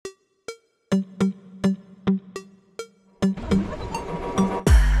Hello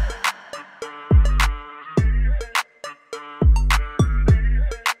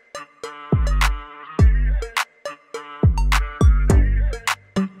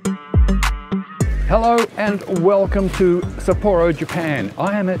and welcome to Sapporo, Japan.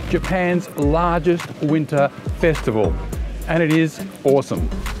 I am at Japan's largest winter festival and it is awesome.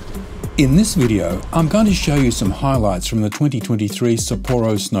 In this video, I'm going to show you some highlights from the 2023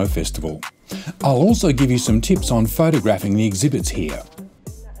 Sapporo Snow Festival. I'll also give you some tips on photographing the exhibits here.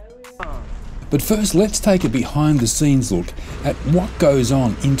 But first, let's take a behind the scenes look at what goes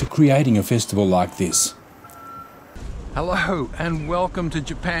on into creating a festival like this. Hello and welcome to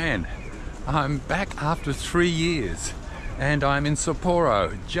Japan. I'm back after 3 years and I'm in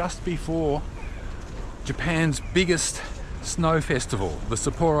Sapporo just before Japan's biggest snow festival, the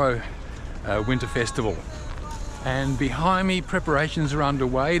Sapporo Winter Festival. And behind me, preparations are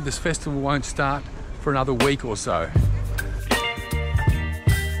underway. This festival won't start for another week or so.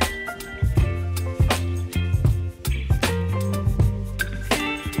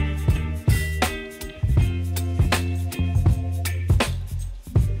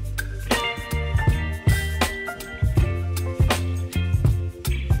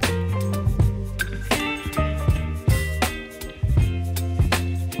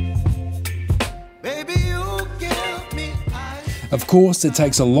 Of course, it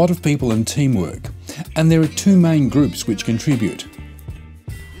takes a lot of people and teamwork, and there are two main groups which contribute.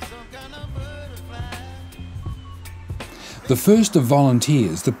 The first are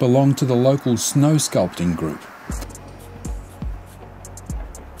volunteers that belong to the local snow sculpting group.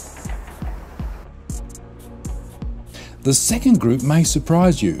 The second group may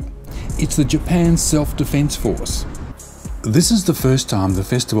surprise you. It's the Japan Self-Defense Force. This is the first time the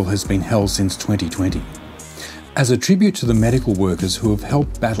festival has been held since 2020. As a tribute to the medical workers who have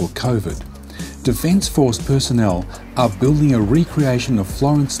helped battle COVID, Defence Force personnel are building a recreation of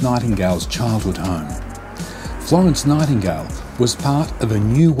Florence Nightingale's childhood home. Florence Nightingale was part of a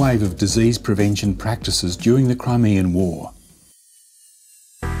new wave of disease prevention practices during the Crimean War.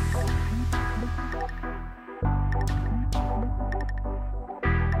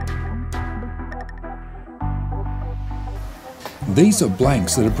 These are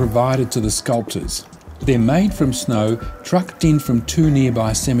blanks that are provided to the sculptors. They're made from snow trucked in from two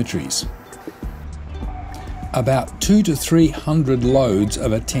nearby cemeteries. About 200 to 300 loads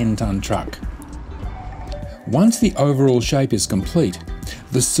of a 10-ton truck. Once the overall shape is complete,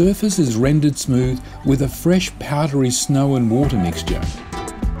 the surface is rendered smooth with a fresh powdery snow and water mixture.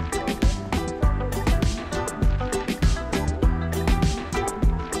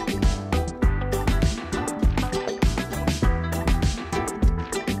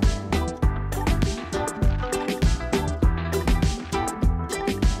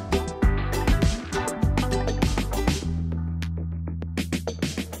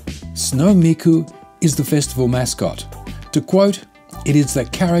 Snow Miku is the festival mascot. To quote, "It is the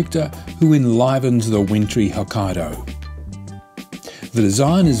character who enlivens the wintry Hokkaido." The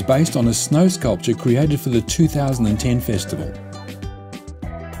design is based on a snow sculpture created for the 2010 festival.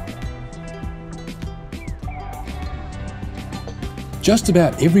 Just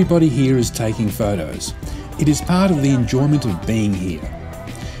about everybody here is taking photos. It is part of the enjoyment of being here.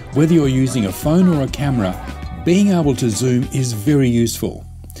 Whether you're using a phone or a camera, being able to zoom is very useful.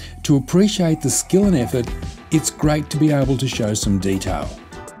 To appreciate the skill and effort, it's great to be able to show some detail.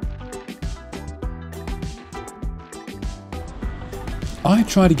 I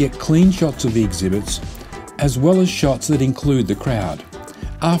try to get clean shots of the exhibits, as well as shots that include the crowd.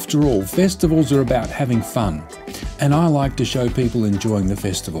 After all, festivals are about having fun, and I like to show people enjoying the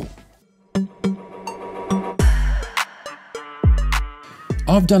festival.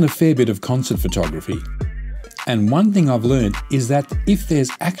 I've done a fair bit of concert photography. And one thing I've learned is that if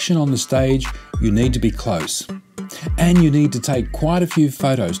there's action on the stage, you need to be close. And you need to take quite a few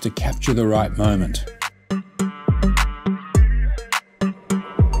photos to capture the right moment.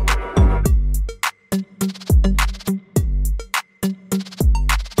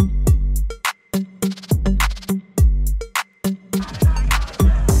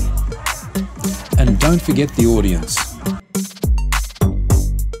 And don't forget the audience.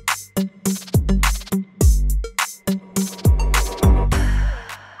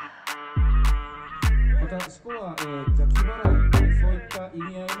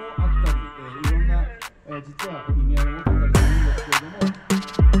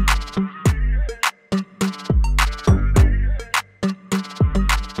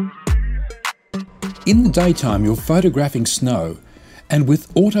 In the daytime, you're photographing snow, And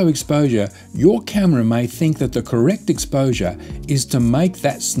with auto exposure, your camera may think that the correct exposure is to make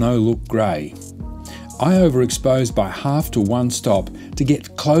that snow look grey. I overexposed by half to one stop to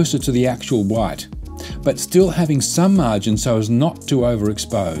get closer to the actual white, but still having some margin so as not to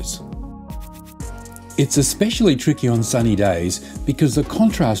overexpose. It's especially tricky on sunny days because the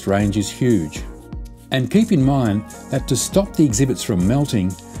contrast range is huge. And keep in mind that to stop the exhibits from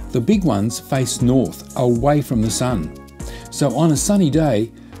melting, the big ones face north, away from the sun. So on a sunny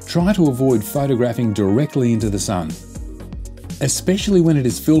day, try to avoid photographing directly into the sun, especially when it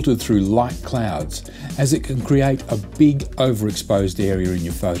is filtered through light clouds, as it can create a big overexposed area in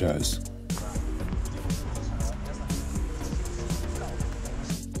your photos.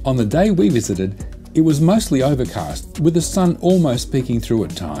 On the day we visited, it was mostly overcast, with the sun almost peeking through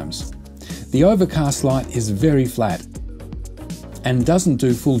at times. The overcast light is very flat and doesn't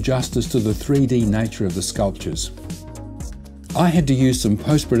do full justice to the 3D nature of the sculptures. I had to use some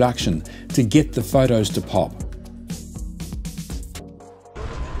post-production to get the photos to pop.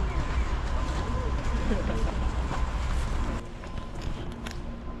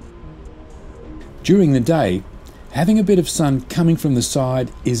 During the day, having a bit of sun coming from the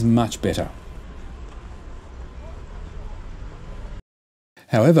side is much better.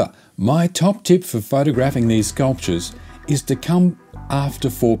 However, my top tip for photographing these sculptures is to come after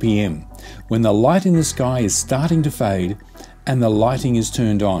 4 p.m, when the light in the sky is starting to fade and the lighting is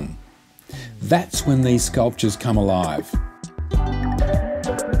turned on. That's when these sculptures come alive.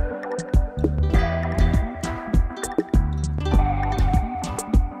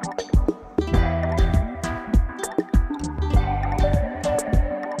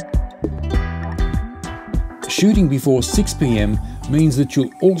 Shooting before 6 p.m. means that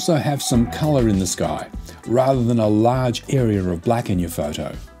you'll also have some colour in the sky, rather than a large area of black in your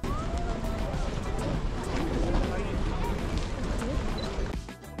photo.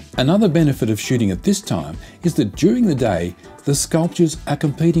 Another benefit of shooting at this time is that during the day, the sculptures are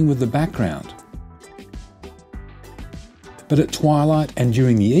competing with the background. But at twilight and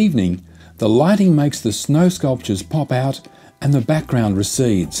during the evening, the lighting makes the snow sculptures pop out and the background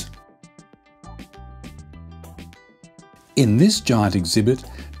recedes. In this giant exhibit,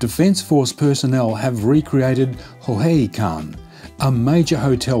 Defence Force personnel have recreated Hoheikan, a major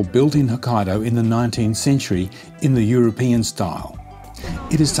hotel built in Hokkaido in the 19th century in the European style.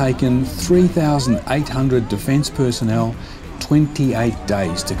 It has taken 3,800 defence personnel 28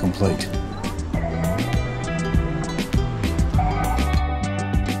 days to complete.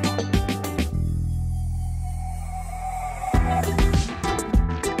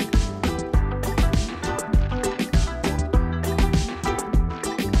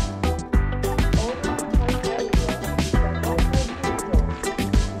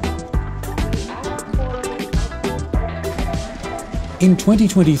 In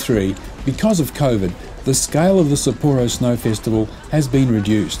 2023, because of COVID, the scale of the Sapporo Snow Festival has been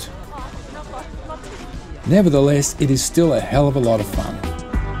reduced. Nevertheless, it is still a hell of a lot of fun.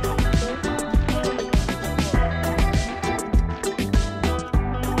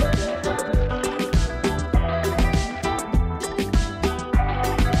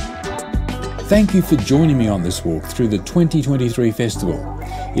 Thank you for joining me on this walk through the 2023 festival.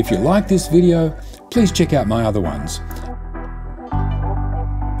 If you like this video, please check out my other ones.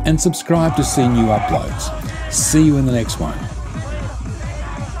 And subscribe to see new uploads. See you in the next one.